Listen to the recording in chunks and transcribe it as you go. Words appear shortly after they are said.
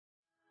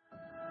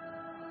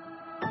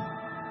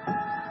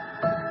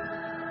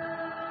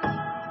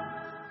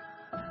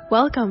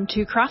Welcome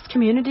to Cross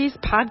Communities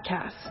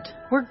Podcast.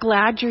 We're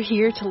glad you're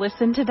here to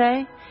listen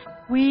today.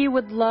 We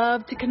would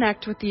love to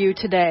connect with you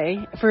today.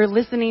 For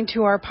listening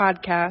to our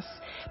podcast,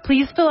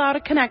 please fill out a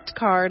connect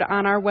card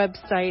on our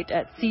website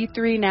at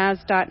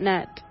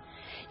c3nas.net.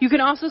 You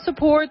can also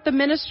support the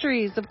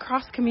ministries of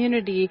Cross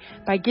Community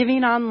by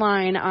giving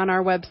online on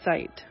our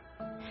website.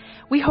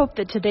 We hope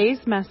that today's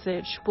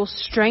message will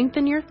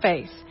strengthen your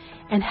faith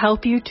and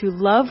help you to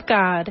love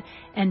God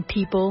and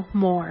people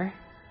more.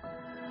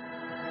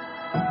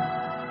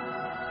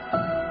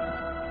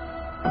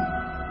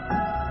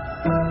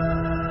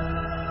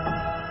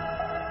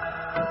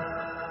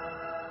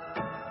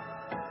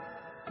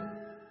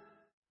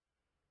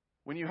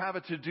 When you have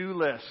a to-do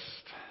list,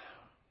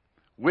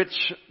 which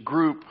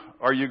group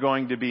are you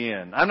going to be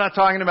in? I'm not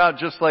talking about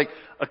just like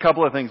a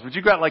couple of things, but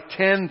you've got like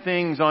 10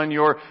 things on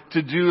your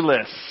to-do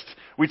list.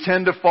 We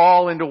tend to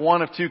fall into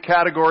one of two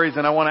categories,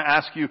 and I want to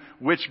ask you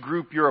which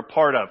group you're a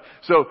part of.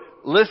 So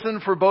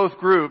listen for both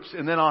groups,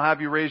 and then I'll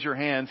have you raise your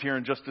hands here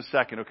in just a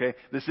second, okay?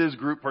 This is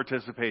group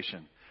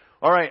participation.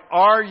 All right,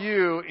 are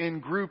you in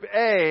Group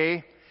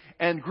A?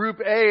 And Group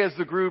A is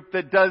the group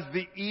that does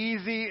the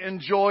easy,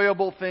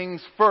 enjoyable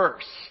things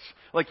first.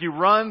 Like you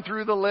run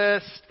through the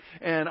list,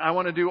 and I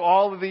want to do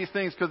all of these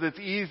things because it's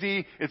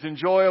easy, it's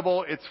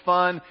enjoyable, it's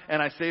fun,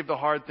 and I save the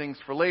hard things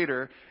for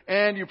later.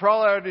 And you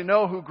probably already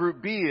know who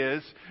Group B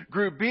is.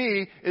 Group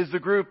B is the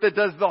group that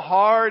does the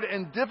hard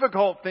and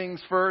difficult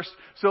things first,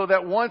 so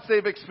that once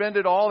they've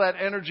expended all that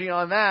energy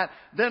on that,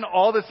 then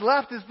all that's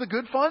left is the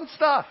good fun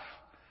stuff.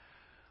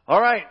 All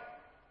right.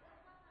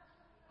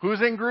 Who's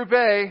in Group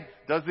A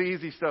does the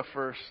easy stuff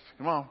first?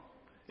 Come on.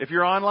 If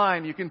you're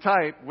online, you can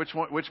type which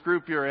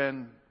group you're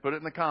in. Put it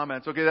in the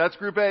comments. Okay, that's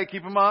Group A.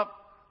 Keep them up.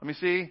 Let me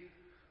see.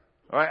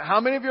 All right, how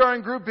many of you are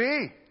in Group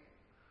B?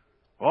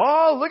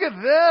 Oh, look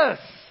at this.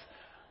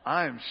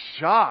 I'm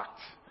shocked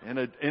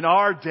in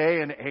our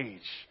day and age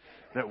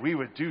that we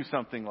would do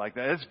something like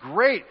that. It's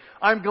great.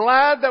 I'm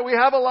glad that we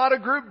have a lot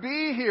of Group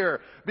B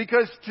here,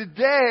 because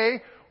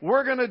today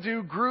we're going to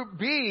do Group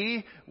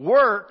B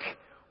work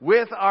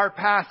with our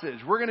passage.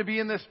 We're going to be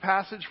in this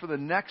passage for the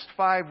next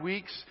 5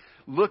 weeks,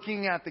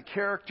 looking at the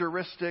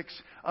characteristics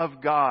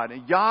of God.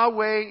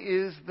 Yahweh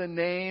is the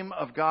name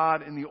of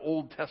God in the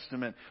Old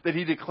Testament that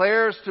He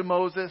declares to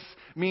Moses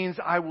means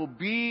I will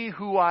be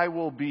who I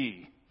will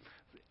be.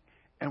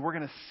 And we're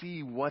going to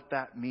see what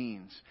that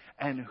means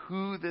and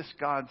who this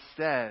God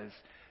says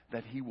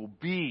that He will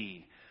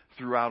be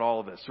throughout all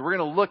of this. So we're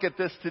going to look at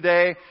this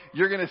today.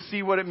 You're going to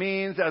see what it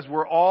means as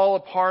we're all a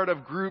part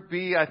of Group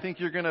B. I think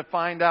you're going to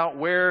find out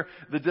where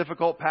the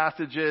difficult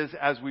passage is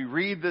as we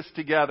read this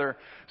together.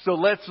 So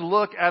let's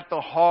look at the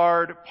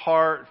hard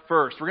part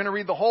first. We're going to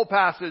read the whole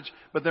passage,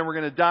 but then we're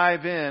going to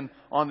dive in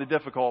on the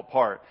difficult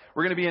part.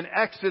 We're going to be in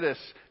Exodus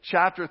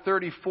chapter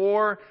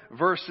 34,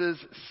 verses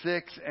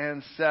 6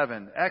 and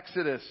 7.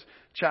 Exodus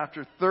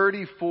chapter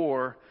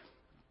 34,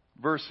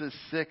 verses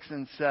 6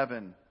 and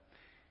 7.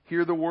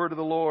 Hear the word of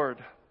the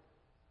Lord.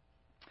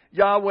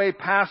 Yahweh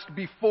passed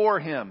before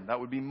him. That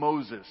would be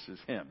Moses, is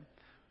him.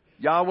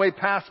 Yahweh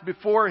passed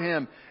before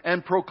him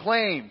and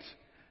proclaimed,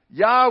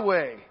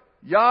 Yahweh,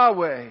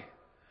 Yahweh,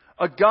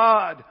 a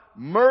God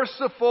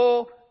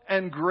merciful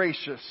and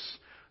gracious,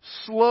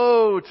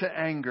 slow to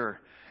anger,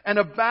 and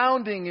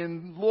abounding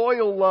in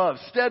loyal love,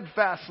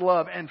 steadfast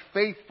love, and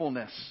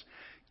faithfulness,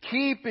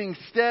 keeping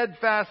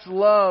steadfast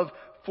love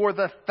for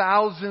the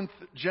 1,000th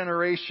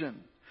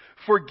generation,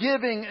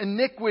 forgiving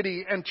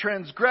iniquity and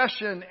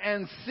transgression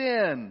and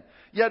sin,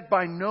 yet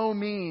by no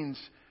means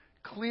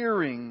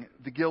clearing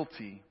the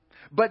guilty,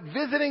 but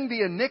visiting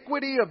the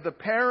iniquity of the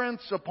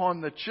parents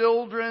upon the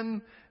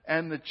children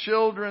and the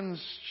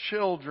children's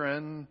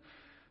children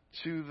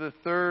to the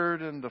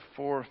 3rd and the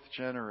 4th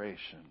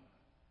generation.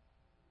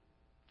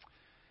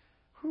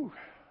 Whew.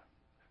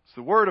 It's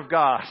the Word of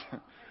God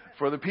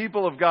for the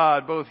people of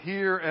God, both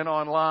here and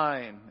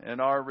online, and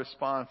our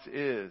response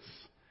is,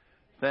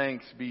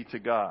 thanks be to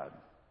God.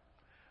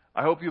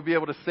 I hope you'll be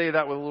able to say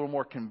that with a little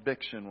more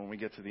conviction when we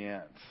get to the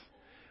end.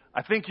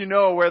 I think you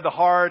know where the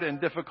hard and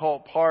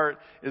difficult part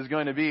is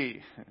going to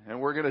be,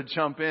 and we're going to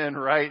jump in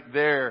right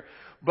there.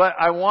 But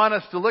I want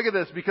us to look at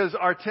this because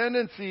our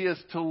tendency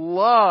is to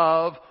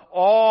love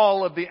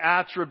all of the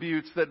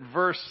attributes that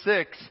verse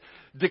 6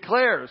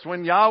 declares.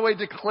 When Yahweh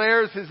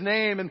declares His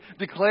name and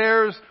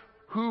declares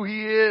who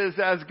He is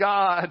as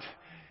God,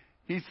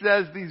 He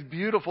says these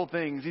beautiful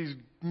things. He's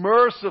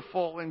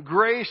merciful and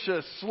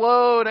gracious,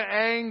 slow to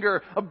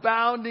anger,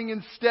 abounding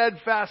in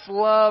steadfast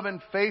love and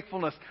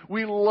faithfulness.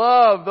 We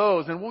love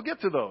those, and we'll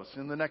get to those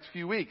in the next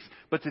few weeks.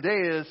 But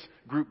today is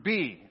Group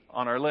B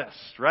on our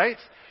list, right?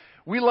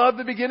 We love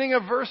the beginning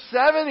of verse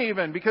 7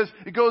 even, because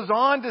it goes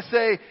on to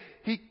say,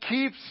 He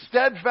keeps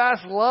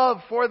steadfast love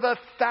for the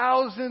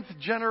 1,000th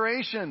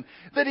generation,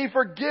 that He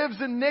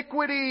forgives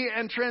iniquity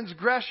and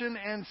transgression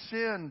and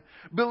sin.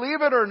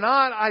 Believe it or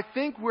not, I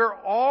think we're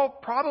all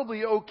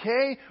probably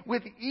okay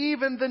with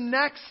even the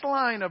next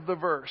line of the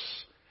verse,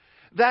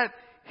 that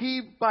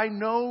He by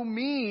no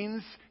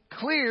means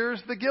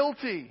clears the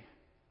guilty.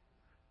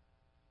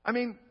 I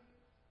mean,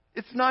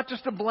 It's not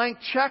just a blank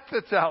check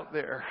that's out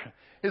there.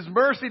 His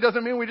mercy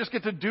doesn't mean we just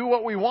get to do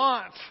what we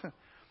want.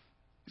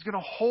 He's going to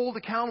hold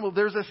accountable.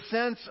 There's a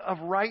sense of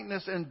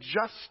rightness and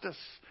justice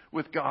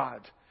with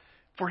God.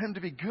 For Him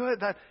to be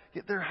good, that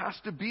there has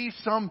to be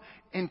some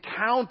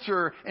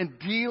encounter and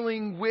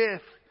dealing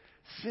with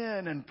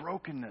sin and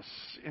brokenness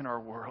in our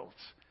world.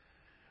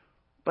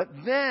 But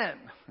then,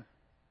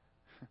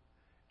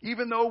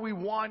 even though we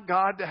want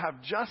God to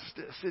have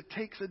justice, it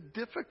takes a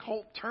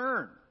difficult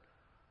turn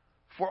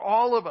for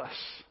all of us.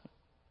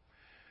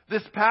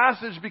 This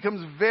passage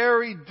becomes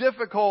very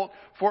difficult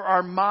for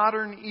our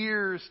modern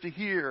ears to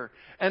hear,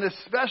 and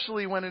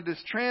especially when it is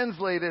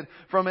translated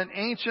from an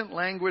ancient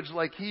language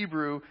like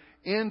Hebrew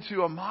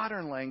into a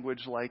modern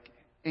language like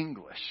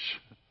English.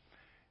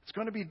 It's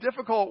going to be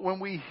difficult when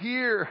we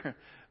hear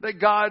that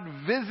God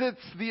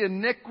visits the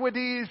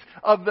iniquities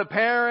of the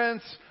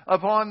parents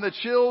upon the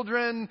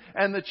children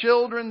and the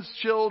children's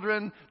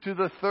children to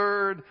the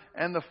third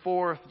and the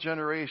fourth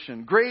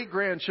generation.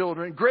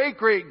 Great-grandchildren,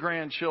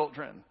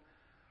 great-great-grandchildren.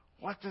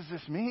 What does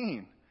this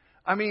mean?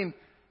 I mean,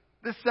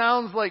 this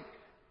sounds like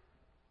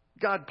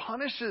God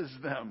punishes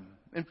them.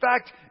 In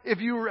fact, if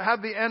you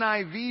have the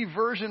NIV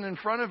version in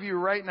front of you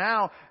right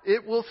now,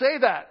 it will say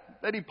that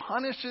He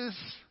punishes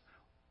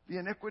the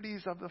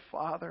iniquities of the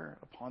father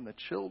upon the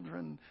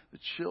children, the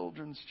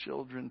children's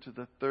children to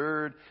the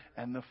third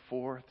and the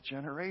fourth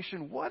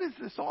generation. What is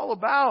this all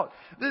about?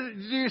 Do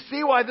you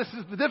see why this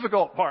is the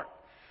difficult part?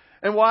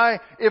 And why,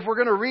 if we're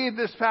going to read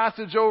this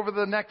passage over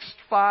the next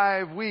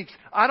 5 weeks,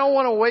 I don't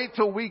want to wait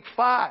till week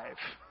 5.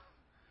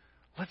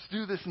 Let's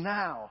do this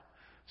now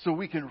so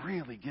we can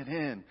really get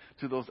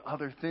into those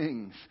other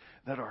things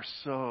that are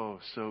so,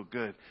 so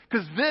good.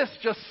 Because this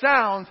just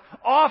sounds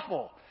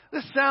awful.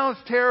 This sounds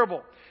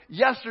terrible.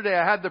 Yesterday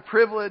I had the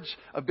privilege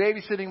of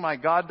babysitting my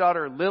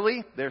goddaughter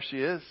Lily. There she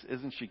is.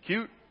 Isn't she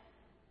cute?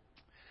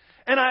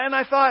 And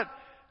I thought,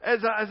 as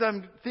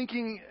I'm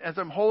thinking, as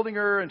I'm holding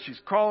her and she's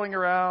crawling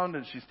around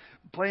and she's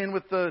playing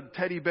with the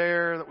teddy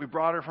bear that we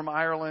brought her from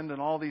Ireland and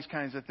all these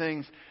kinds of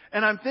things.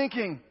 And I'm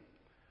thinking,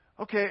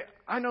 okay,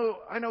 I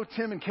know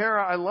Tim and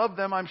Kara, I love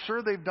them. I'm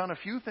sure they've done a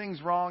few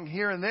things wrong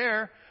here and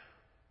there.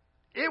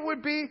 It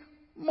would be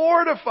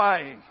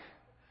mortifying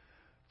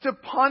to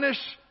punish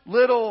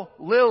little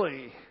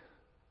Lily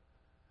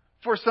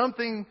for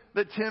something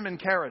that Tim and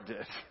Kara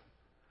did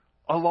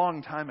a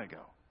long time ago.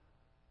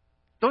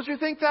 Don't you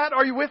think that?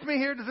 Are you with me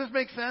here? Does this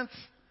make sense?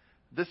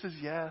 This is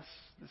yes.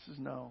 This is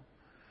no.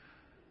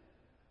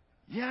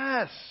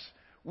 Yes.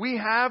 We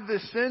have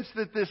this sense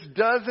that this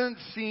doesn't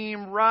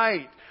seem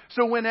right.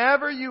 So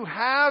whenever you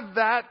have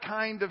that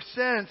kind of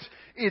sense,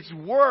 it's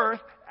worth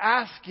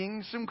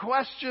asking some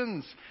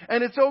questions.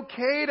 And it's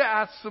okay to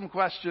ask some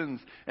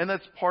questions. And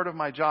that's part of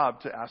my job,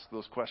 to ask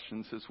those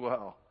questions as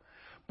well.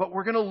 But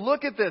we're going to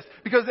look at this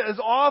because as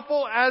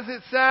awful as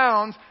it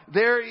sounds,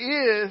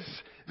 it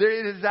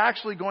is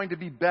actually going to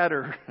be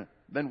better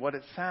than what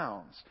it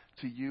sounds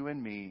to you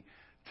and me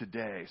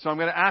today. So I'm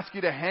going to ask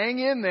you to hang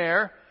in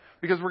there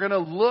because we're going to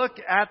look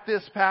at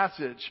this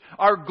passage.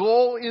 Our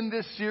goal in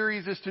this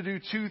series is to do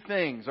 2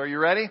 things. Are you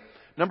ready?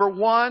 Number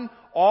 1,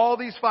 all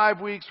these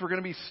 5 weeks we're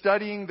going to be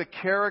studying the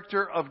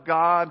character of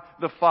God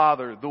the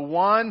Father. The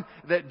one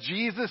that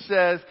Jesus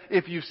says,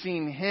 if you've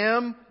seen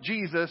Him,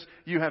 Jesus,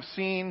 you have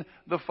seen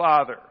the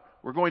Father.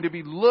 We're going to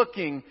be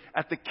looking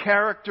at the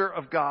character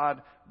of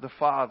God the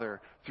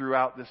Father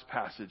throughout this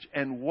passage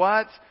and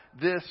what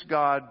this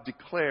God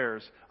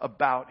declares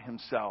about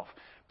Himself.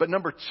 But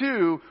number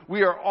 2,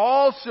 we are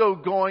also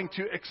going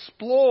to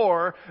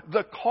explore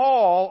the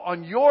call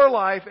on your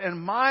life and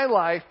my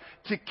life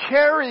to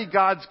carry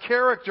God's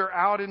character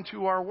out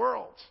into our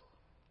world.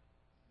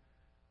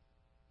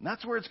 And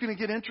that's where it's going to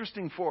get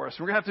interesting for us.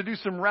 We're going to have to do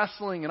some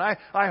wrestling, and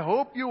I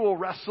hope you will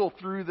wrestle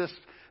through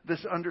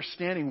this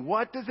understanding.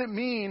 What does it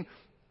mean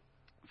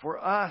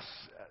for us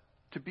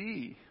to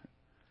be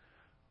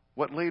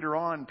what later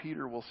on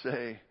Peter will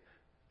say,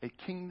 a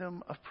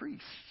kingdom of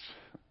priests?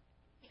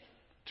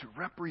 To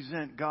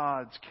represent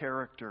God's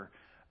character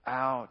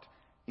out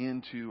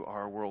into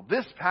our world.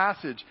 This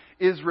passage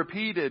is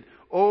repeated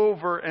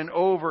over and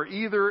over,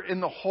 either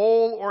in the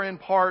whole or in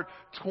part,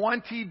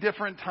 20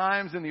 different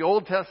times in the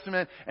Old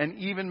Testament, and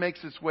even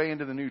makes its way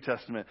into the New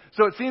Testament.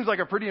 So it seems like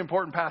a pretty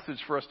important passage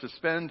for us to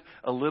spend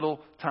a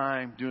little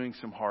time doing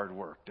some hard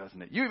work,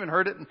 doesn't it? You even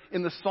heard it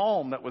in the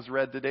Psalm that was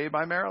read today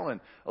by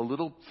Marilyn. A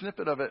little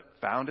snippet of it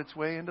found its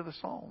way into the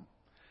Psalm.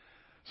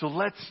 So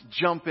let's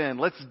jump in.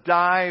 Let's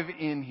dive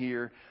in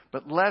here.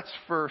 But let's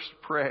first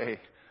pray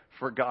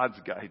for God's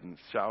guidance,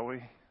 shall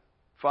we?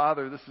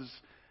 Father, this is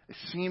a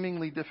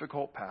seemingly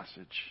difficult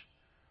passage.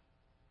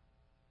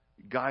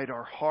 Guide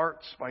our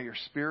hearts by your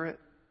Spirit.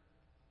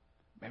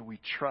 May we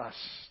trust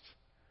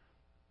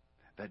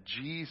that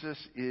Jesus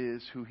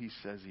is who He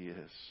says He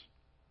is,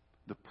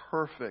 the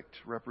perfect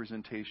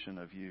representation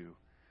of you.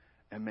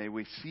 And may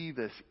we see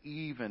this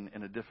even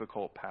in a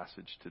difficult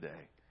passage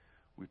today.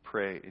 We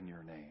pray in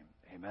your name.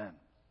 Amen.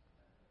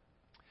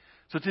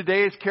 So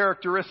today's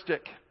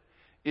characteristic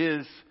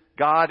is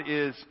God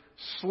is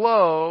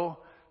slow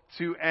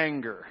to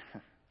anger.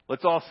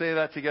 Let's all say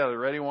that together.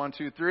 Ready? 1,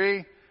 2,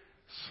 3.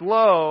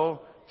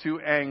 Slow to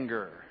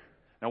anger.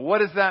 Now, what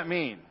does that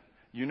mean?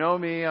 You know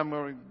me, I'm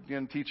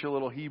going to teach you a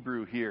little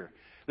Hebrew here.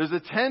 There's a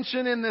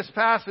tension in this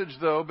passage,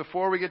 though,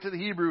 before we get to the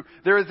Hebrew.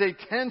 There is a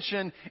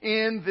tension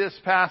in this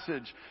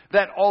passage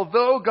that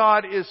although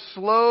God is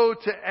slow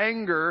to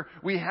anger,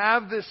 we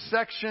have this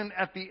section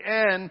at the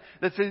end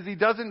that says He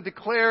doesn't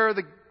declare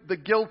the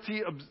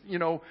guilty,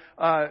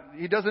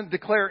 He doesn't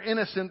declare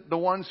innocent the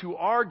ones who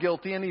are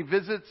guilty, and He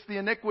visits the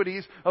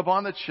iniquities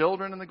upon the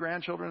children and the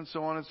grandchildren and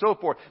so on and so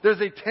forth.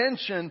 There's a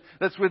tension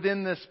that's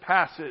within this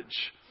passage.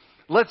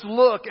 Let's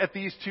look at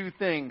these two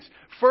things.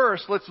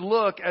 First, let's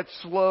look at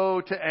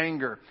slow to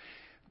anger.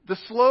 The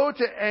slow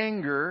to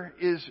anger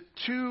is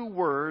 2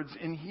 words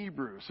in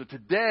Hebrew. So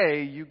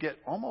today you get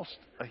almost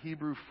a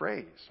Hebrew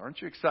phrase.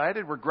 Aren't you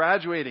excited? We're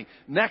graduating.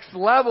 Next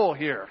level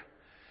here.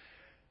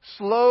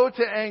 Slow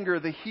to anger,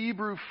 the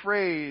Hebrew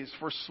phrase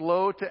for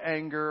slow to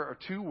anger are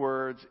 2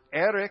 words,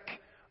 erik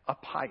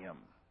apayim.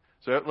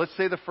 So let's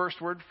say the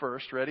first word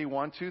first. Ready?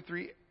 1, 2,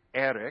 3,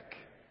 erik.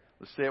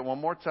 Let's say it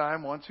one more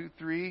time. 1, 2,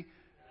 3,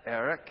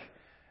 erik.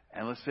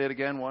 And let's say it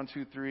again. 1,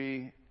 2,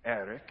 3,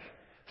 erik.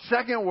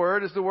 Second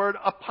word is the word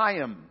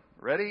apayim.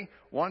 Ready?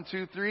 1,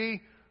 2,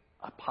 3,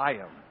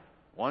 apayim.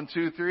 1,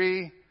 2,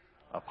 3,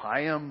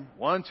 apayim.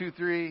 1, 2,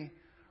 3,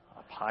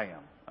 apayim.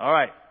 All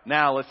right.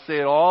 Now let's say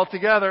it all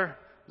together.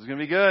 This is going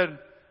to be good.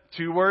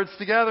 2 words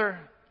together.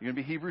 You're going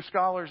to be Hebrew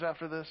scholars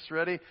after this.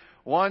 Ready?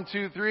 1,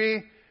 2,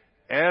 3.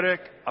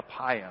 Erik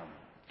apayim.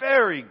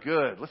 Very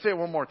good. Let's say it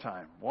one more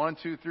time. 1,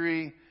 2,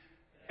 3.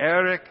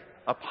 Erik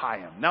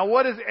apayim. Now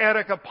what does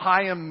erik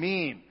apayim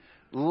mean?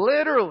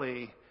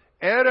 Literally,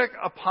 erik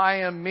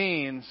apayim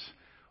means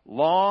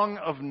long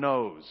of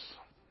nose.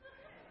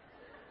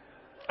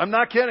 I'm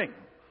not kidding.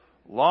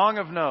 Long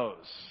of nose.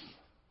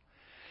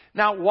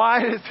 Now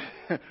why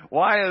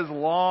is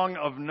long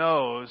of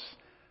nose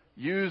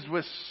used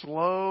with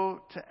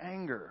slow to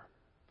anger?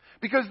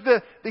 Because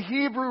the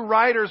Hebrew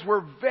writers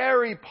were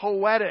very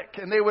poetic,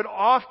 and they would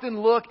often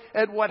look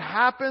at what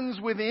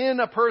happens within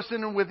a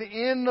person and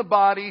within the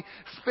body,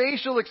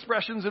 facial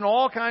expressions and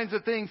all kinds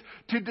of things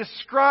to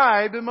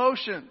describe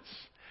emotions.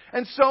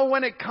 And so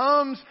when it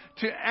comes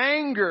to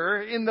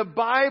anger in the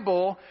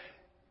Bible,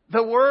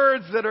 the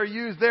words that are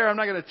used there, I'm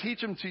not going to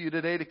teach them to you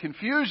today to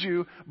confuse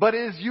you, but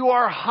is you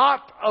are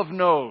hot of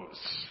nose.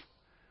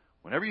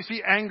 Whenever you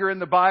see anger in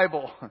the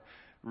Bible,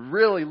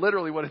 really,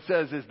 literally what it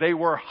says is they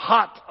were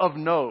hot of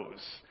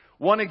nose.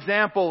 One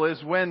example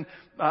is when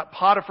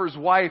Potiphar's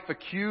wife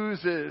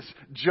accuses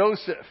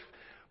Joseph,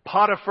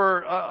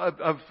 Potiphar,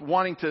 of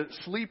wanting to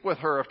sleep with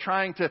her, of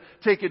trying to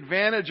take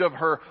advantage of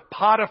her.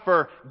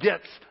 Potiphar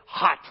gets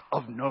hot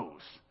of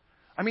nose.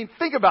 I mean,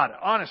 think about it,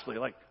 honestly,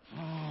 like,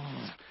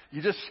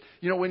 you just,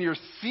 when you're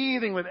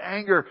seething with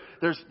anger,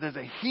 there's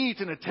a heat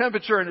and a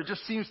temperature, and it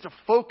just seems to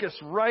focus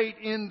right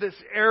in this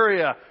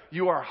area.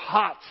 You are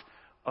hot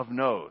of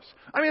nose.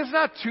 I mean, it's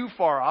not too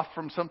far off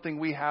from something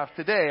we have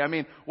today. I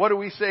mean, what do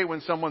we say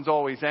when someone's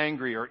always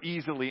angry or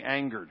easily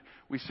angered?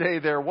 We say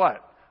they're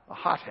what? A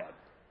hothead.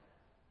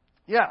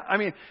 Yeah, I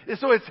mean,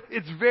 so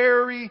it's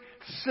very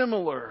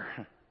similar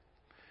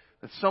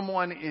that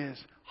someone is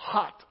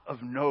hot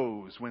of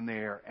nose when they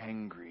are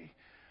angry.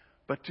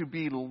 But to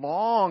be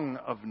long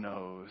of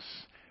nose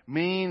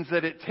means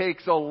that it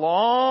takes a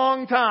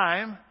long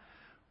time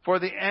for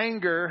the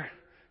anger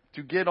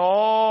to get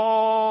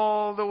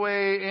all the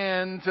way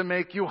in to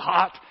make you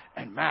hot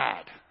and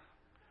mad.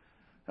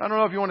 I don't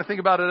know if you want to think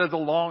about it as a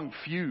long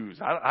fuse.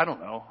 I don't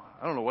know.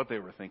 I don't know what they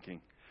were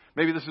thinking.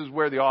 Maybe this is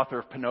where the author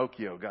of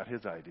Pinocchio got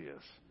his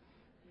ideas.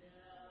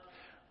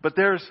 But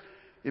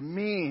it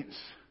means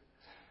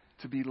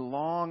to be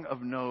long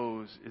of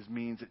nose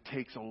means it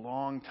takes a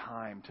long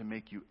time to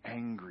make you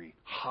angry,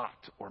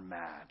 hot, or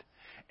mad.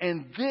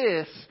 And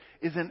this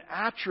is an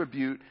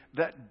attribute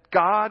that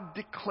God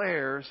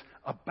declares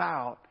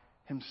about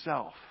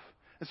Himself.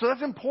 And so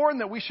that's important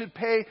that we should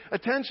pay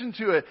attention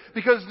to it,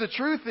 because the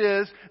truth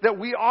is that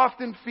we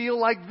often feel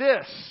like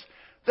this,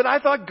 that I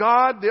thought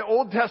God, the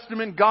Old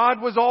Testament,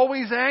 God was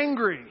always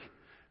angry,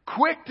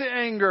 quick to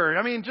anger.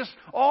 I mean, just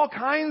all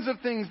kinds of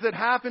things that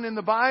happen in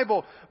the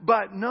Bible.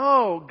 But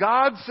no,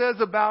 God says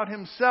about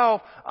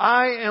Himself,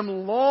 I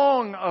am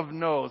long of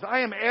nose. I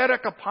am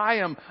erik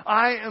apayim.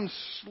 I am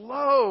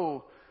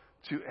slow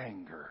to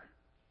anger.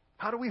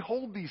 How do we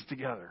hold these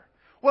together?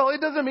 Well,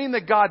 it doesn't mean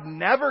that God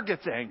never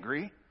gets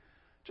angry.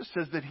 It just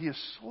says that He is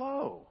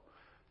slow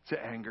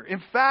to anger.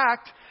 In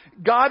fact,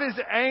 God is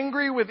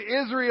angry with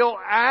Israel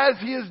as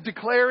He is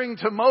declaring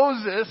to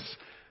Moses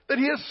that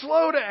He is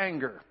slow to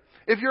anger.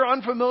 If you're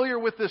unfamiliar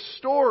with this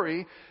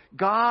story,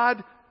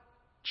 God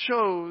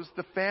chose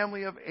the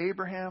family of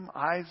Abraham,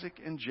 Isaac,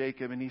 and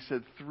Jacob, and He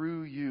said,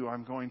 through you,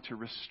 I'm going to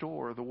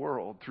restore the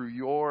world, through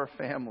your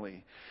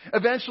family.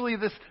 Eventually,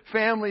 this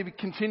family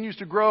continues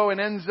to grow and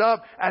ends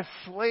up as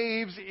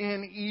slaves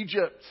in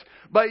Egypt.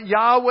 But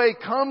Yahweh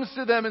comes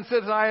to them and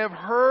says, I have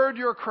heard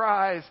your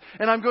cries,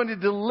 and I'm going to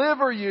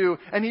deliver you.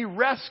 And He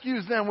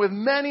rescues them with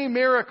many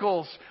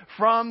miracles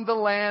from the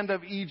land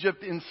of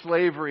Egypt in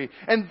slavery.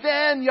 And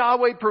then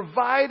Yahweh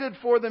provided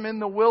for them in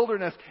the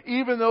wilderness,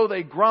 even though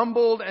they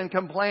grumbled and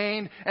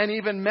complained, and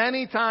even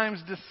many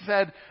times just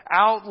said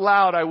out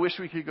loud, I wish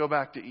we could go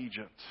back to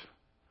Egypt.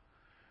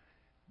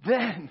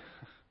 Then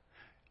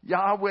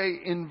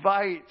Yahweh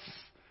invites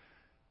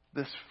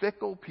this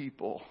fickle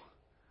people,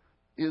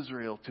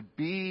 Israel, to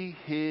be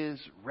His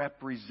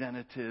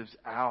representatives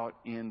out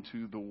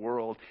into the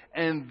world.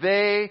 And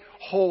they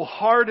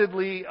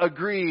wholeheartedly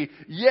agree,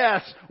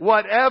 yes,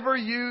 whatever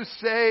you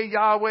say,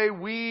 Yahweh,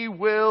 we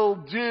will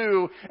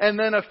do. And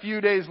then a few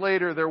days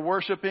later, they're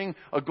worshiping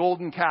a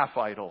golden calf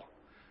idol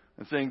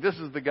and saying, this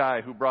is the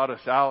guy who brought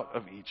us out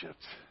of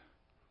Egypt.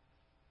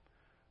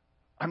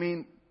 I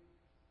mean,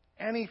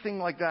 anything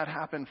like that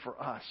happened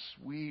for us,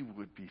 we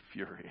would be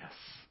furious.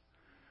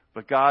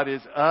 But God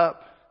is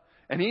up.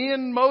 And He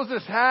and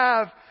Moses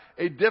have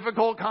a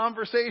difficult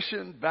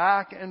conversation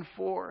back and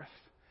forth.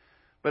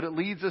 But it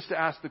leads us to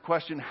ask the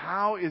question,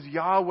 how is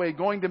Yahweh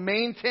going to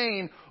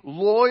maintain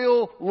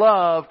loyal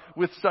love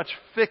with such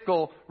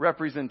fickle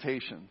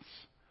representations?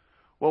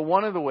 Well,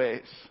 one of the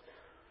ways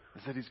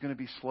is that He's going to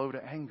be slow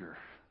to anger.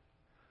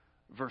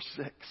 Verse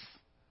 6.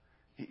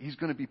 He's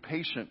going to be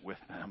patient with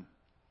them.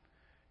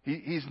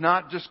 He's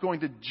not just going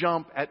to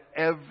jump at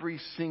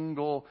every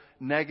single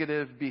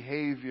negative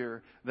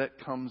behavior that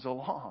comes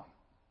along.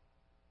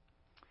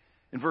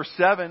 In verse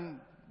 7,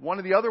 one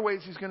of the other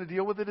ways He's going to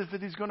deal with it is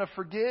that He's going to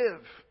forgive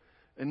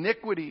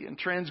iniquity and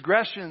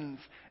transgressions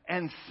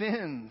and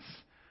sins.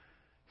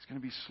 He's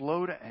going to be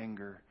slow to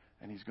anger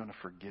and He's going to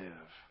forgive.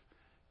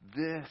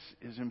 This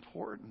is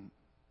important.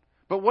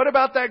 But what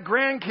about that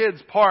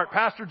grandkids part?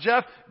 Pastor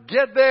Jeff,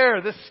 get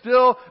there. This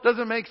still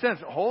doesn't make sense.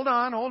 Hold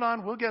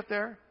on. We'll get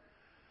there.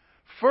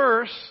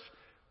 First,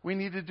 we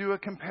need to do a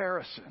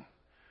comparison.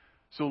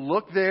 So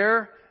look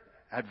there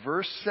at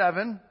verse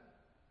 7,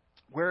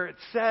 where it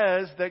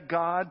says that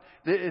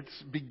it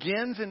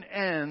begins and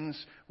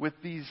ends with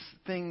these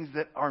things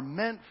that are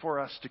meant for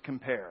us to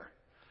compare.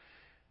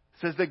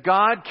 It says that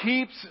God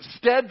keeps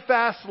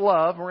steadfast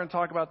love, we're going to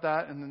talk about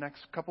that in the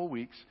next couple of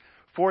weeks,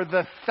 for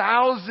the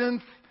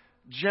 1,000th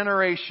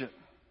generation.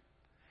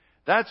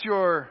 That's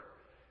your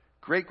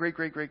great,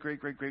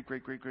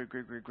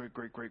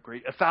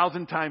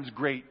 1,000 times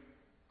great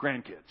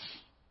grandkids.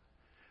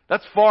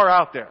 That's far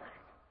out there.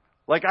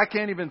 Like, I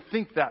can't even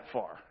think that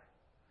far.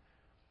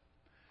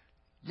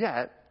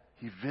 Yet,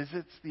 He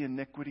visits the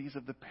iniquities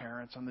of the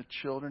parents on the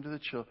children to the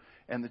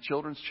and the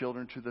children's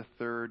children to the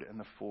third and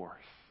the fourth.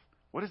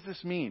 What does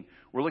this mean?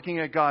 We're looking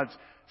at God's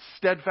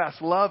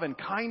steadfast love and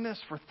kindness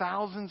for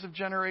thousands of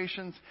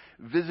generations,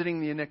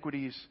 visiting the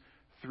iniquities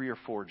 3 or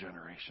 4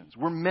 generations.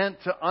 We're meant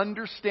to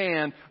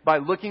understand by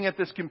looking at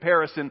this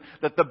comparison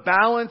that the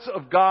balance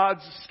of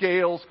God's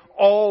scales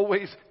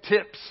always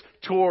tips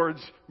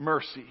towards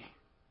mercy.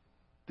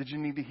 Did you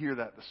need to hear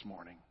that this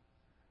morning?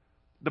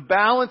 The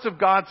balance of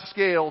God's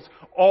scales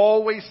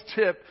always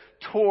tip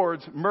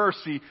towards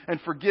mercy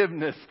and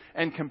forgiveness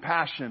and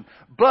compassion.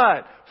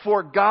 But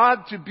for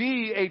God to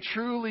be a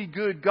truly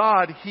good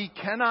God, He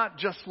cannot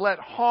just let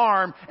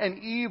harm and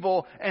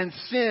evil and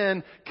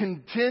sin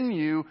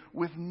continue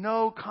with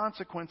no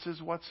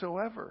consequences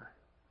whatsoever.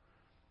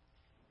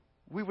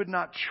 We would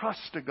not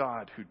trust a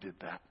God who did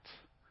that.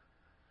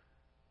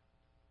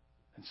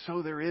 And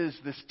so there is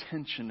this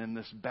tension and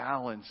this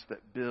balance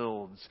that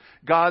builds.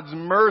 God's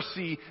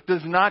mercy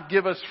does not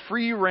give us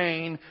free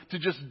rein to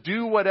just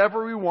do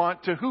whatever we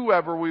want, to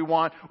whoever we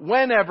want,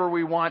 whenever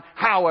we want,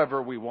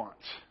 however we want.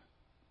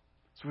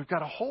 So we've got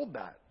to hold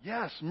that.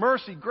 Yes,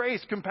 mercy,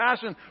 grace,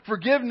 compassion,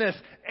 forgiveness,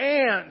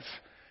 and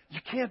you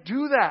can't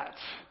do that.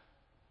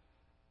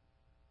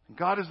 And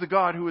God is the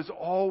God who is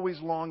always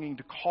longing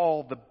to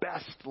call the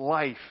best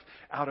life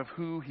out of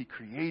who He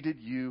created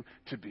you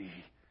to be.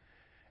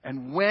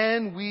 And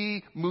when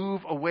we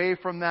move away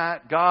from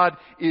that, God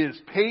is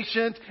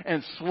patient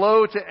and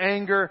slow to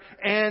anger,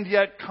 and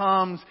yet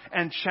comes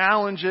and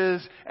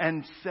challenges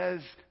and says,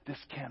 this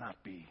cannot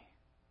be.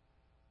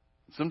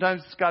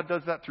 Sometimes God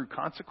does that through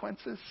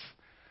consequences.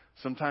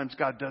 Sometimes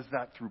God does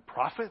that through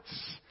prophets.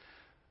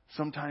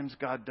 Sometimes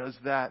God does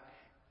that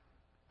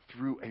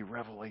through a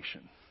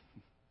revelation.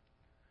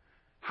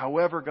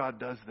 However God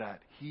does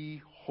that,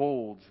 He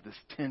holds this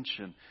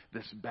tension,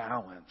 this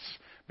balance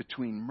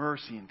between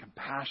mercy and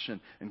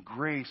compassion and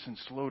grace and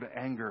slow to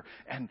anger.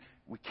 And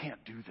we can't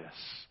do this.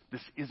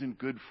 This isn't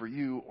good for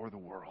you or the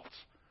world.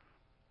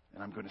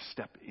 And I'm going to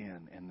step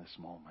in this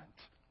moment.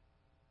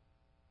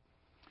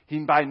 He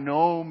by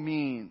no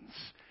means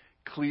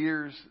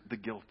clears the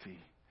guilty.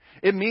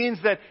 It means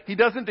that He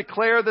doesn't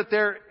declare that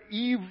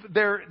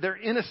they're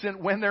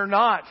innocent when they're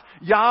not.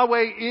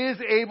 Yahweh is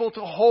able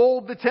to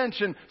hold the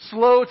tension,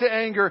 slow to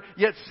anger,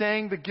 yet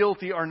saying the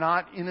guilty are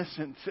not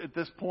innocent at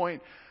this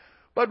point.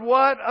 But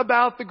what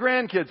about the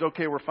grandkids?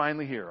 Okay, we're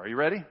finally here. Are you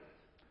ready?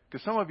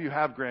 Because some of you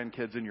have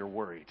grandkids and you're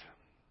worried.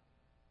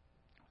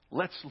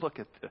 Let's look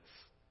at this.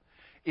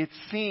 It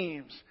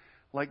seems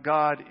like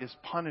God is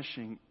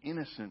punishing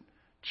innocent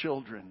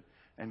children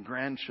and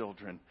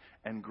grandchildren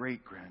and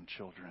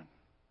great-grandchildren.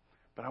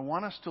 But I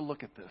want us to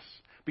look at this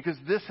because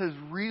this has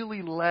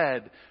really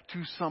led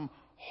to some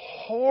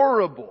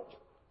horrible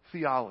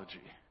theology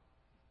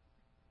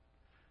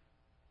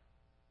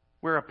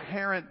where a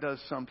parent does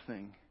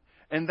something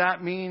and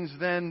that means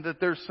then that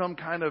there's some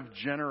kind of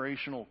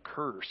generational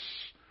curse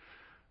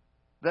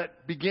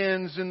that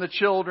begins in the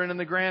children and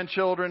the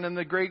grandchildren and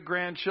the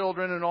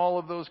great-grandchildren and all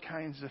of those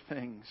kinds of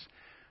things.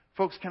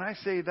 Folks, can I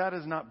say that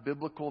is not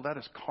biblical? That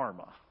is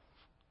karma.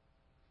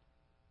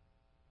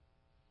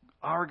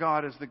 Our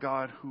God is the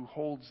God who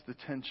holds the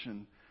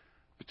tension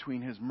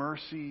between His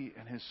mercy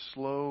and His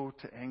slow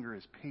to anger,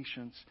 His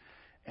patience.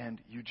 And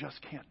you just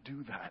can't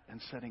do that in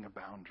setting a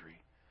boundary.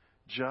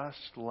 Just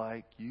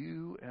like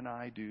you and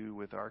I do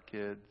with our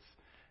kids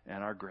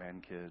and our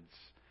grandkids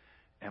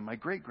and my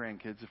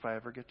great-grandkids if I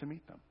ever get to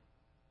meet them.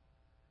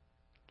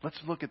 Let's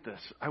look at this.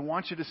 I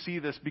want you to see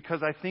this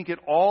because I think it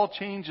all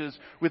changes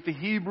with the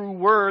Hebrew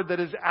word that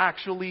is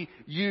actually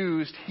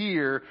used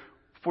here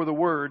for the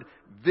word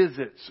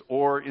visits,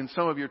 or in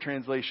some of your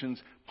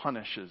translations,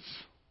 punishes.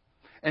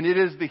 And it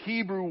is the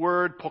Hebrew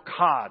word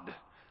pokad.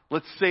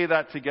 Let's say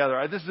that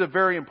together. This is a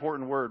very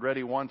important word.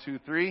 Ready? 1, 2,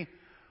 3.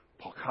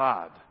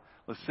 Pokad.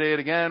 Let's say it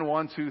again.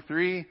 1, 2,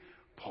 3.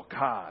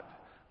 Pokad.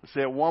 Let's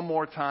say it one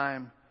more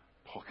time.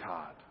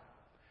 Pokad.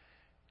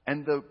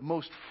 And the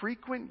most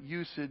frequent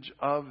usage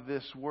of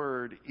this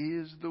word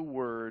is the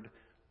word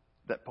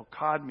that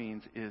pokad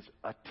means is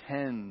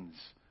attends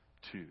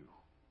to.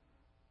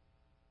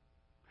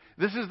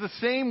 This is the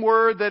same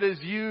word that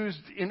is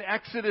used in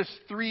Exodus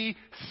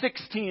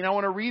 3:16. I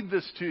want to read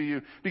this to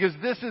you because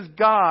this is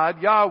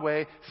God,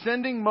 Yahweh,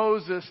 sending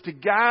Moses to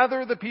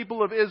gather the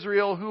people of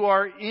Israel who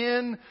are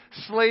in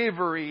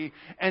slavery.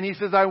 And He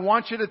says, I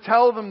want you to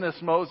tell them this,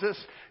 Moses.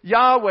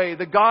 Yahweh,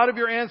 the God of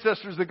your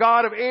ancestors, the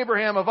God of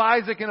Abraham, of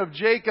Isaac, and of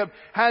Jacob,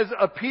 has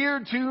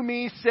appeared to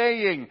me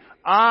saying,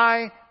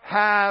 I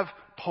have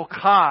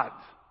pokad.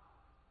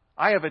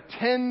 I have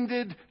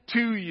attended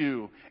to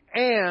you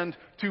and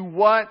to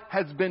what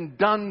has been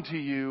done to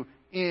you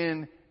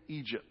in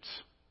Egypt.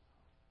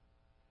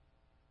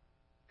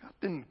 God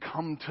didn't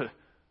come to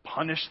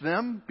punish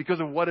them because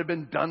of what had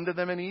been done to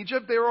them in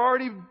Egypt. They were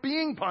already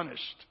being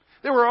punished.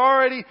 They were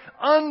already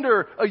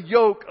under a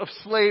yoke of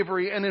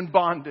slavery and in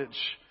bondage.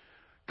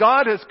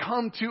 God has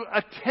come to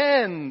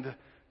attend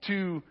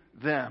to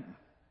them.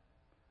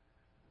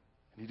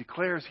 He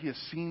declares He has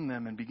seen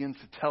them and begins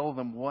to tell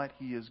them what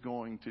He is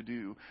going to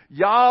do.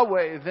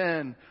 Yahweh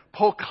then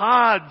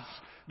pokads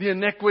the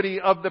iniquity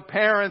of the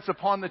parents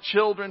upon the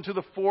children to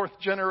the 4th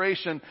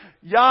generation.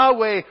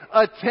 Yahweh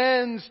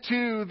attends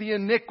to the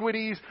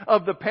iniquities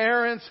of the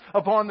parents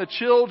upon the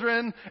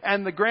children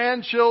and the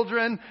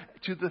grandchildren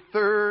to the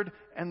 3rd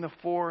and the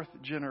 4th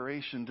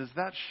generation. Does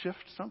that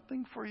shift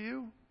something for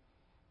you?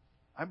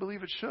 I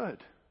believe it should.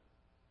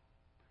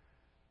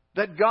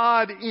 That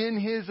God, in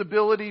His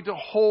ability to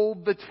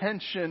hold the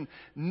tension,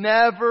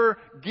 never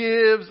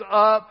gives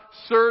up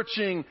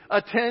searching,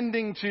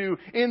 attending to,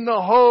 in the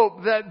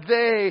hope that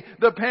they,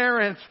 the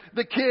parents,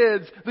 the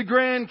kids, the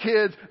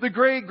grandkids, the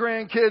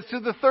great-grandkids, to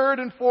the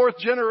 3rd and 4th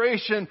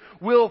generation,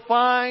 will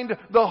find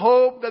the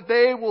hope that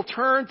they will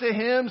turn to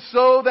Him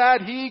so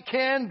that He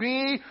can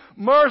be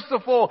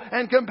merciful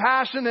and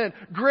compassionate,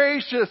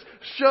 gracious,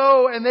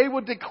 and they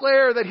would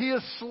declare that He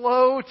is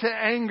slow to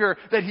anger,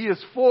 that He is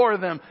for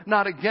them,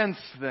 not against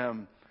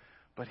them,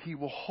 but He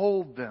will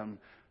hold them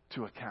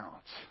to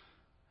account.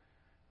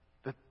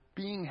 That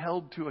being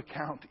held to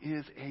account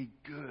is a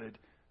good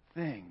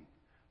thing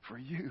for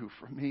you,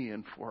 for me,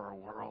 and for our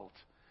world.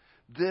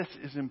 This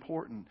is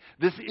important.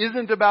 This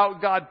isn't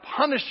about God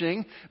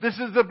punishing. This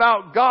is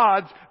about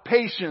God's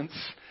patience.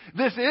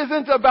 This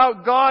isn't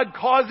about God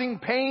causing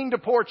pain to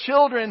poor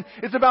children.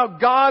 It's about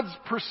God's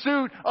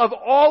pursuit of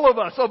all of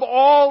us, of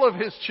all of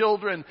His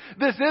children.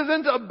 This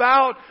isn't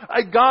about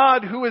a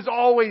God who is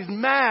always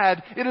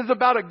mad. It is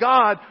about a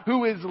God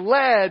who is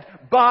led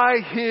by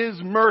His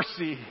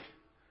mercy.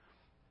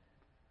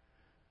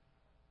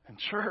 And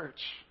church,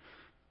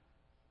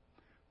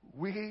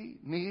 we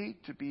need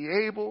to be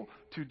able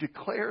to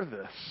declare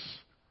this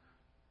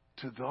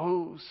to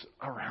those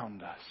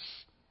around us.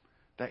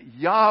 That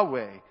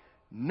Yahweh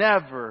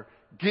never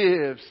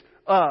gives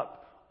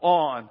up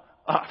on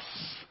us.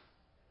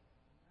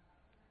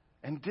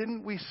 And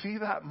didn't we see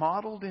that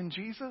modeled in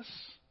Jesus?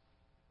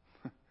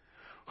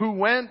 Who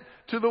went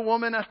to the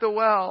woman at the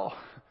well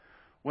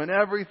when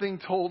everything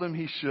told Him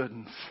He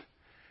shouldn't.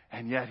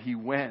 And yet He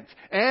went.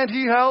 And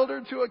He held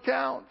her to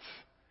account.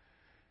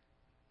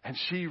 And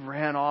she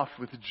ran off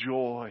with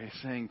joy,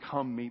 saying,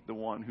 come meet the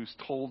one who's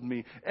told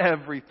me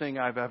everything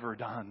I've ever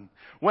done.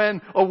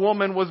 When a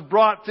woman was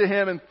brought to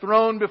Him and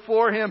thrown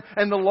before Him,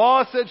 and the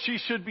law said she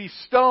should be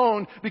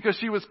stoned because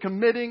she was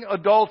committing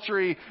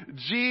adultery,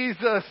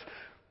 Jesus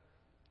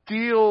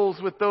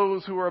deals with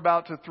those who are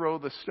about to throw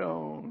the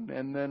stone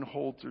and then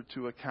holds her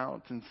to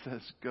account and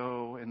says,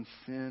 go and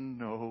sin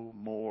no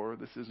more.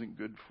 This isn't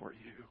good for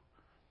you.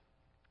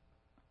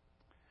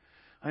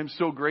 I'm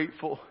so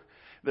grateful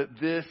that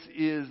this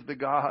is the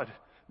God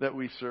that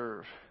we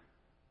serve.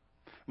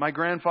 My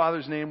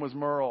grandfather's name was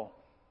Merle.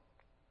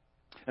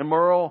 And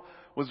Merle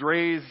was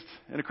raised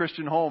in a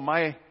Christian home.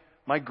 My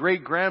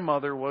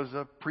great-grandmother was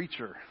a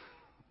preacher,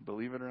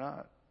 believe it or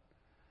not.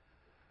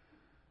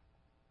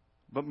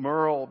 But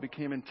Merle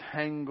became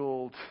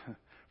entangled,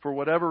 for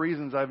whatever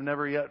reasons I've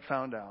never yet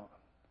found out,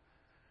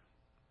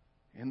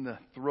 in the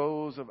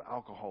throes of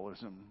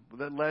alcoholism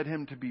that led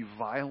him to be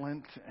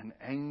violent and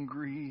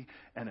angry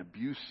and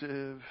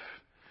abusive,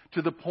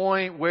 to the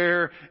point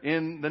where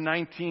in the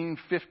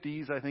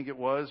 1950s, I think it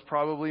was,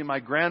 probably, my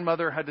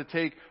grandmother had to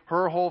take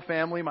her whole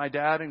family, my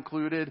dad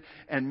included,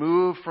 and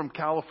move from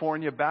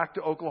California back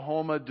to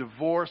Oklahoma,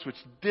 divorce, which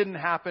didn't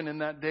happen in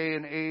that day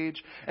and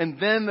age. And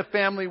then the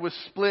family was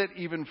split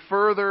even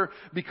further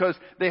because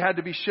they had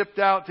to be shipped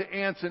out to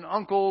aunts and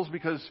uncles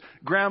because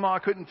grandma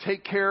couldn't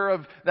take care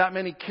of that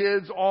many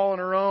kids all on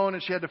her own,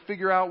 and she had to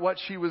figure out what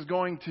she was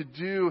going to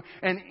do.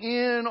 And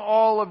in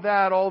all of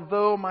that,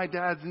 although my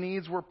dad's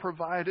needs were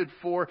provided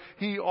for,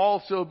 he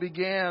also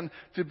began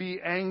to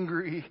be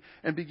angry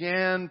and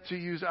began to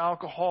use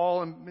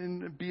alcohol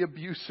and be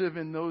abusive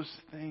in those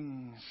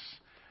things.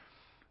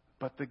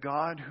 But the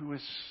God who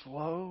is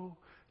slow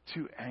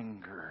to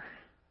anger,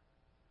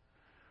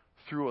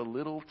 through a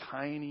little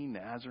tiny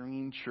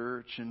Nazarene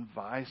church in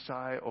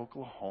Visay,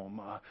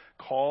 Oklahoma,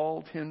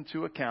 called him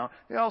to account.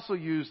 They also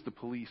used the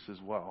police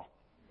as well.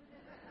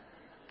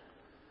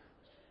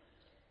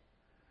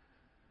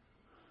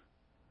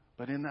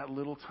 But in that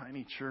little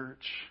tiny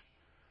church,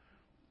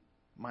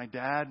 my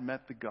dad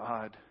met the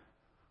God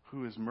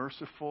who is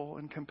merciful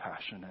and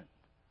compassionate,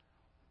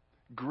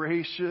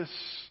 gracious,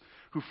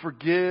 who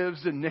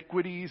forgives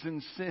iniquities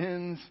and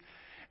sins,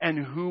 and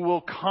who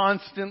will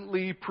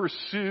constantly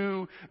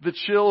pursue the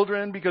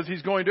children because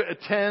he's going to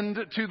attend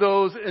to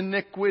those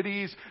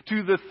iniquities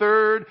to the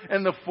third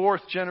and the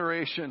fourth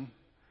generation.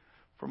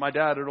 For my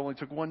dad, it only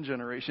took one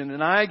generation,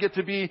 and I get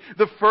to be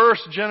the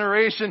first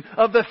generation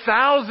of the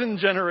 1,000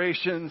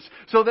 generations,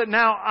 so that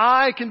now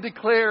I can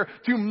declare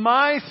to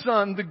my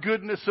son the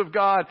goodness of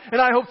God.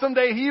 And I hope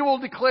someday he will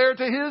declare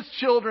to his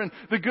children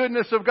the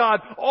goodness of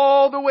God,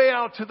 all the way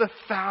out to the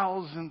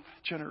 1,000th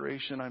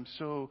generation. I'm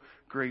so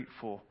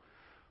grateful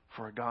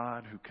for a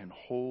God who can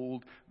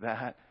hold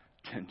that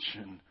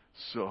tension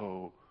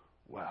so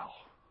well.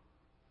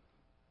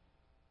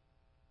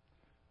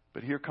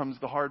 But here comes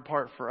the hard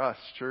part for us,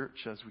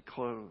 church, as we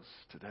close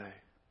today.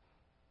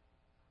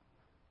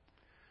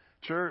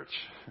 Church,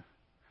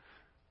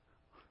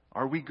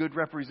 are we good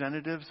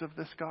representatives of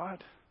this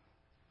God?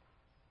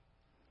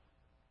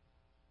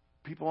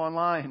 People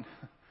online,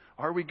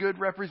 are we good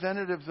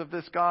representatives of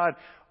this God?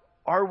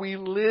 Are we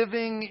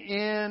living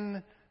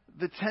in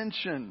the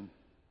tension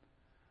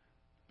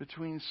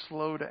between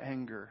slow to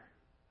anger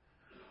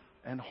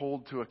and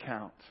hold to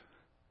account?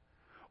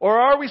 Or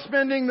are we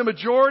spending the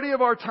majority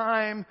of our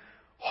time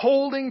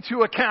holding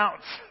to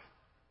account?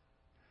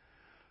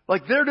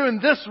 Like they're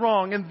doing this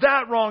wrong and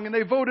that wrong and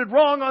they voted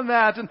wrong on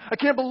that and I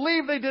can't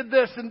believe they did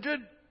this and did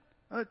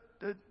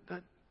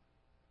that.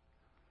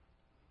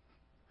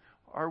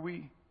 Are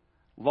we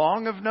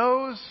long of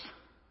nose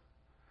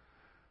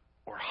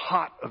or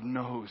hot of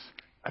nose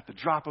at the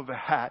drop of a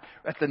hat,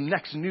 at the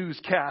next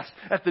newscast,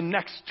 at the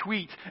next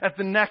tweet, at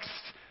the next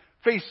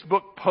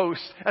Facebook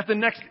post, at the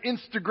next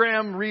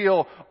Instagram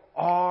reel?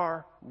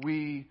 Are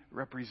we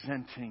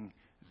representing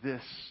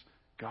this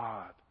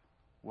God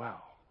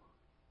well?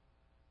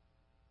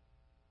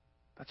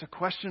 That's a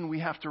question we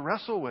have to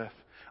wrestle with.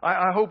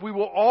 I hope we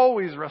will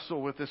always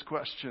wrestle with this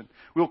question.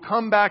 We'll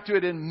come back to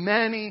it in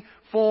many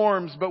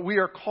forms, but we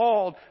are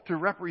called to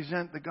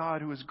represent the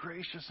God who is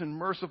gracious and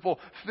merciful,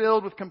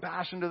 filled with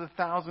compassion to the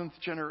 1,000th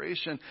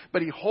generation.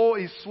 But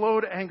he's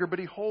slow to anger, but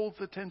he holds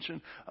the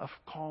tension of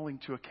calling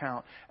to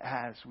account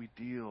as we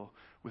deal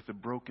with the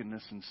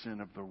brokenness and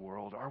sin of the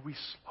world. Are we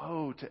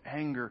slow to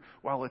anger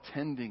while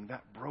attending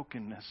that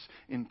brokenness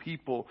in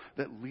people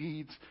that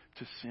leads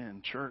to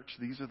sin? Church,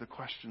 these are the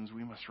questions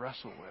we must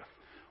wrestle with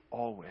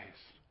always.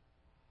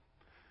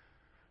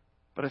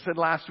 But I said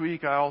last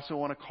week, I also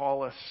want to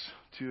call us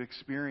to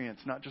experience,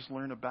 not just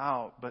learn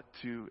about, but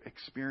to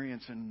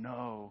experience and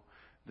know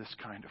this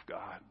kind of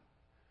God.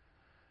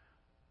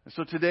 And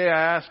so today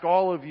I ask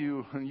all of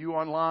you, and you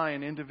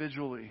online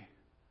individually,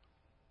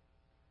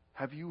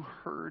 have you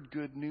heard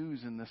good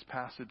news in this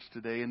passage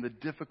today, in the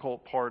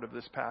difficult part of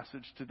this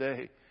passage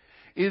today?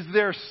 Is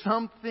there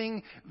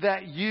something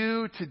that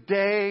you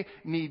today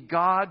need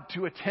God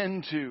to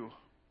attend to?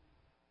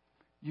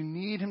 You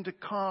need Him to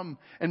come.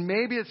 And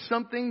maybe it's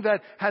something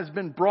that has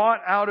been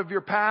brought out of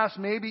your past,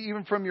 maybe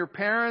even from your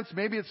parents.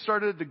 Maybe it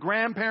started at the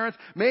grandparents.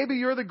 Maybe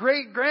you're the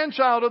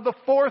great-grandchild of the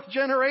fourth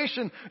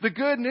generation. The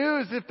good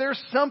news, if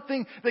there's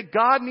something that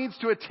God needs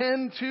to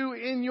attend to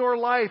in your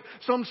life,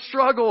 some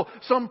struggle,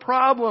 some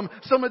problem,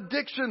 some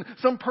addiction,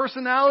 some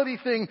personality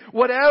thing,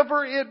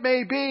 whatever it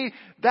may be,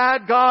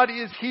 that God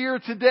is here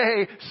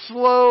today,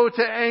 slow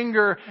to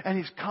anger, and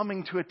He's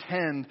coming to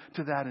attend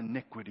to that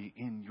iniquity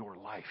in your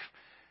life.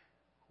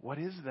 What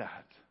is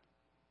that?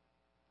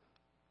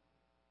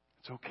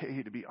 It's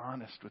okay to be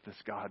honest with this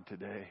God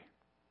today.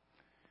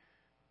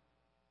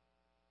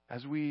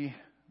 As we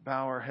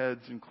bow our heads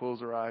and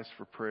close our eyes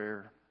for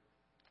prayer,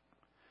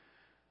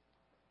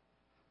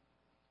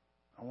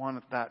 I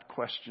want that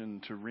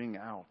question to ring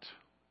out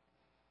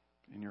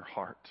in your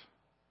heart.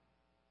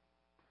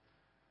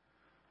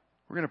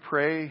 We're going to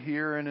pray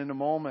here, and in a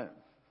moment,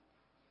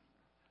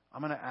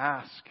 I'm going to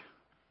ask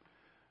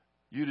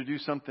you to do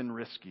something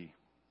risky.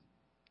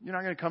 You're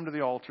not going to come to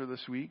the altar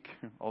this week,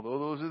 although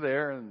those are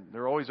there, and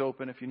they're always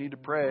open. If you need to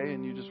pray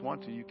and you just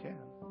want to, you can.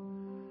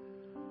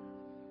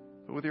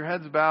 But with your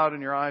heads bowed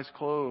and your eyes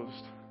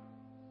closed,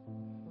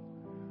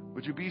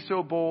 would you be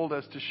so bold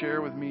as to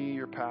share with me,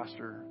 your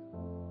pastor?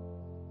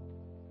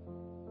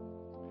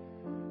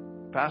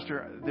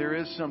 Pastor, there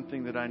is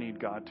something that I need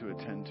God to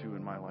attend to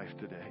in my life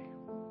today.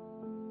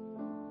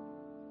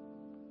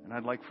 And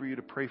I'd like for you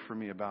to pray for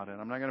me about it.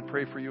 I'm not going to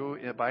pray for you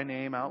by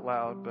name out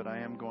loud, but I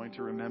am going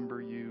to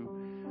remember you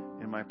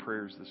in my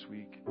prayers this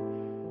week.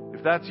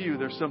 If that's you,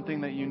 there's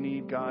something that you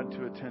need God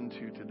to attend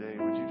to today.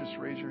 Would you just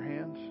raise your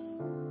hands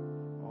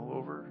all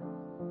over?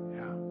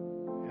 Yeah.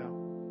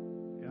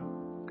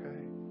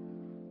 Okay.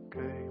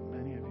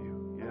 Many of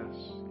you. Yes.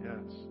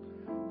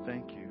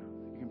 Thank you.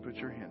 You can put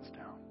your hands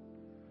down.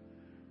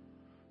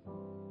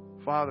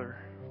 Father,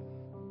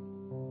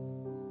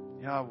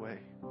 Yahweh,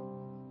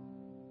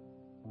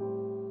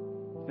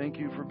 thank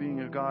you for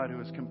being a God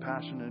who is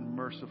compassionate and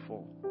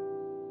merciful.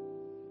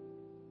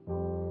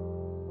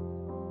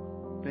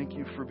 Thank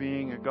you for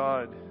being a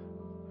God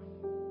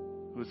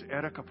who is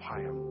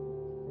erekapayim,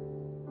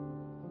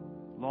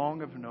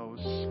 long of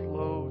nose,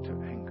 slow to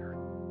anger,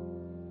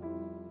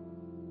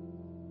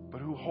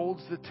 but who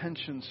holds the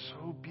tension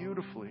so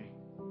beautifully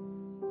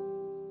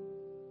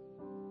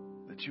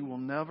that you will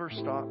never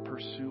stop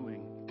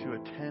pursuing to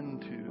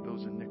attend to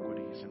those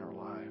iniquities in our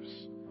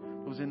lives,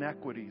 those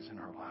inequities in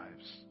our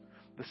lives,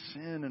 the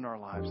sin in our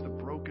lives, the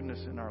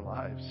brokenness in our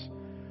lives,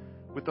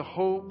 with the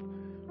hope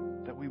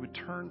that we would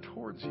turn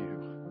towards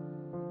you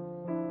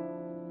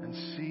and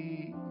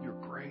see your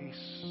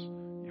grace,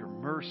 your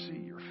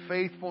mercy, your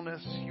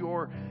faithfulness,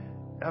 your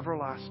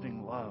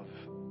everlasting love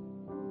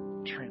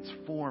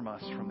transform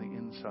us from the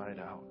inside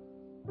out.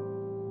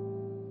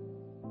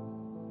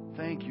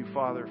 Thank you,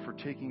 Father, for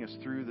taking us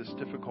through this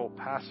difficult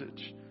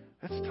passage.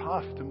 It's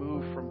tough to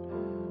move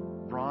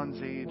from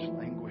Bronze Age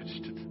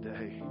language to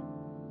today.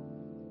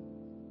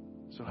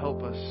 So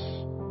help us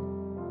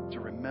to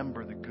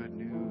remember the good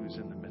news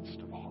in the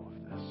midst of all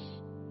of this.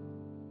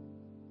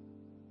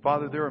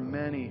 Father, there are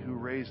many who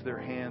raised their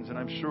hands, and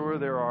I'm sure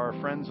there are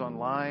friends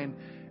online,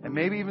 and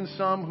maybe even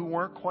some who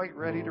weren't quite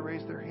ready to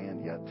raise their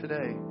hand yet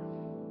today.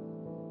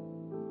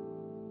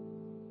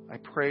 I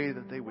pray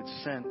that they would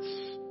sense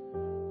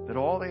that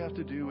all they have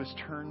to do is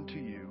turn to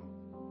you.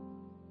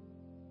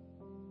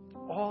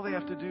 All they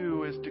have to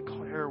do is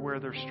declare where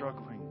they're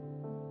struggling.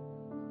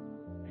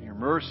 And your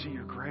mercy,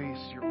 your grace,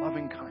 your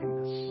loving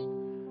kindness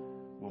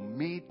will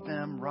meet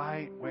them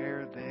right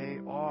where they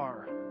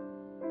are.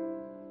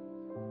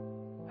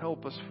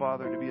 Help us,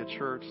 Father, to be a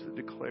church that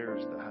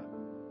declares that.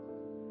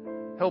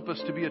 Help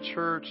us to be a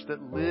church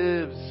that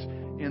lives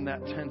in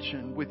that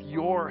tension with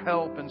your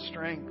help and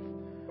strength,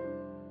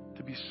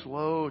 to be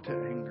slow to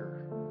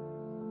anger.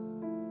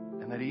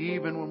 And that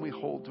even when we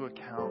hold to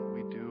account,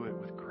 we do it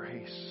with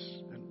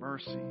grace and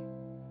mercy.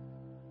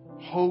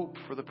 Hope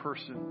for the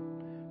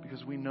person,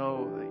 because we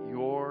know that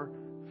your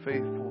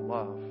faithful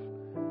love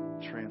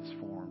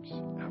transforms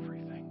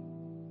everything.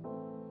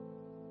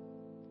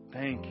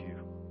 Thank you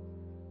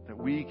that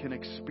we can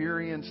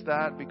experience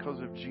that because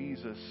of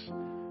Jesus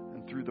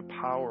and through the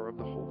power of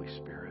the Holy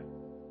Spirit.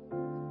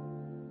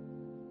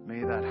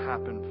 May that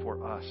happen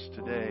for us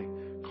today.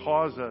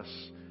 Cause us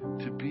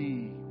to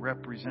be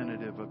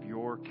representative of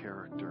your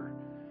character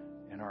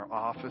in our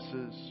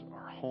offices,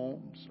 our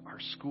homes, our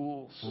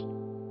schools,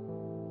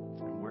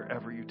 and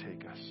wherever you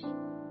take us.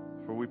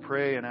 For we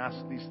pray and ask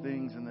these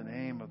things in the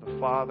name of the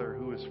Father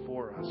who is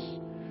for us,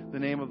 the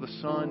name of the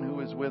Son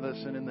who is with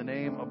us, and in the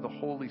name of the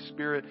Holy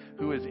Spirit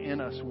who is in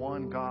us,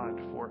 one God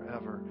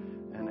forever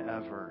and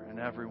ever. And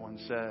everyone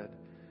said,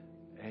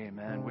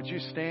 Amen. Would you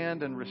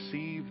stand and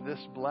receive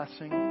this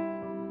blessing?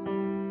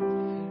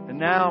 And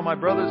now, my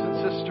brothers and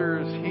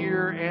sisters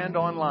here and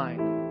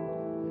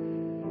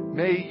online,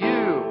 may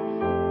you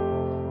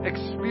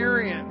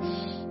experience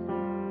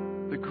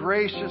the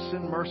gracious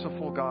and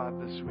merciful God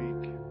this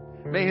week.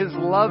 May His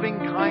loving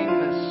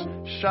kindness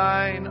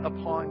shine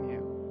upon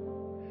you.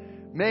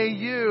 May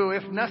you,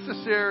 if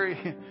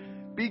necessary,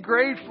 be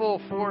grateful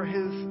for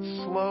His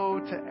slow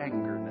to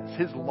angerness,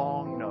 His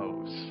long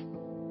nose.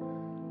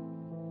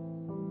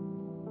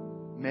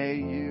 May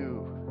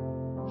you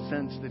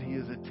sense that He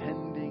is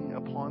attending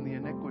upon the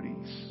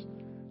iniquities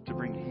to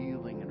bring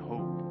healing and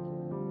hope.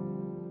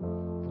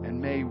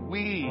 And may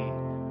we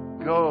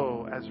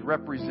go as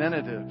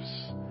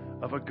representatives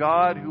of a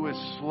God who is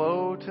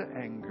slow to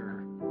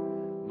anger,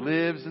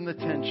 lives in the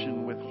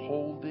tension with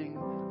holding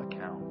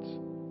account,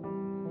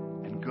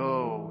 and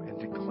go and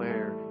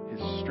declare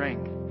His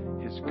strength,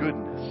 His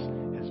goodness,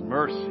 His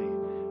mercy,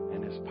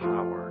 and His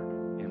power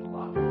in love.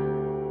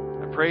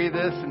 pray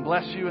this and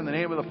bless you in the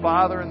name of the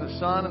Father and the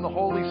Son and the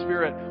Holy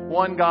Spirit,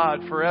 one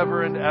God,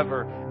 forever and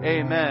ever.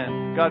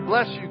 Amen. God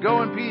bless you.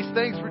 Go in peace.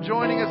 Thanks for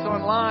joining us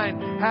online.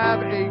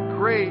 Have a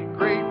great,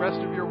 great rest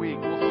of your week.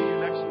 We'll see you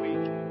next week.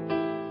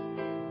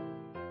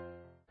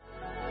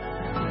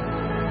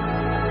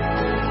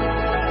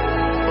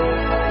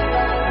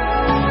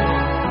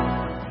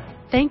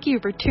 Thank you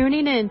for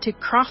tuning in to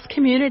Cross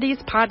Communities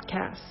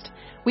Podcast.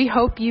 We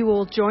hope you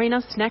will join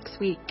us next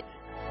week.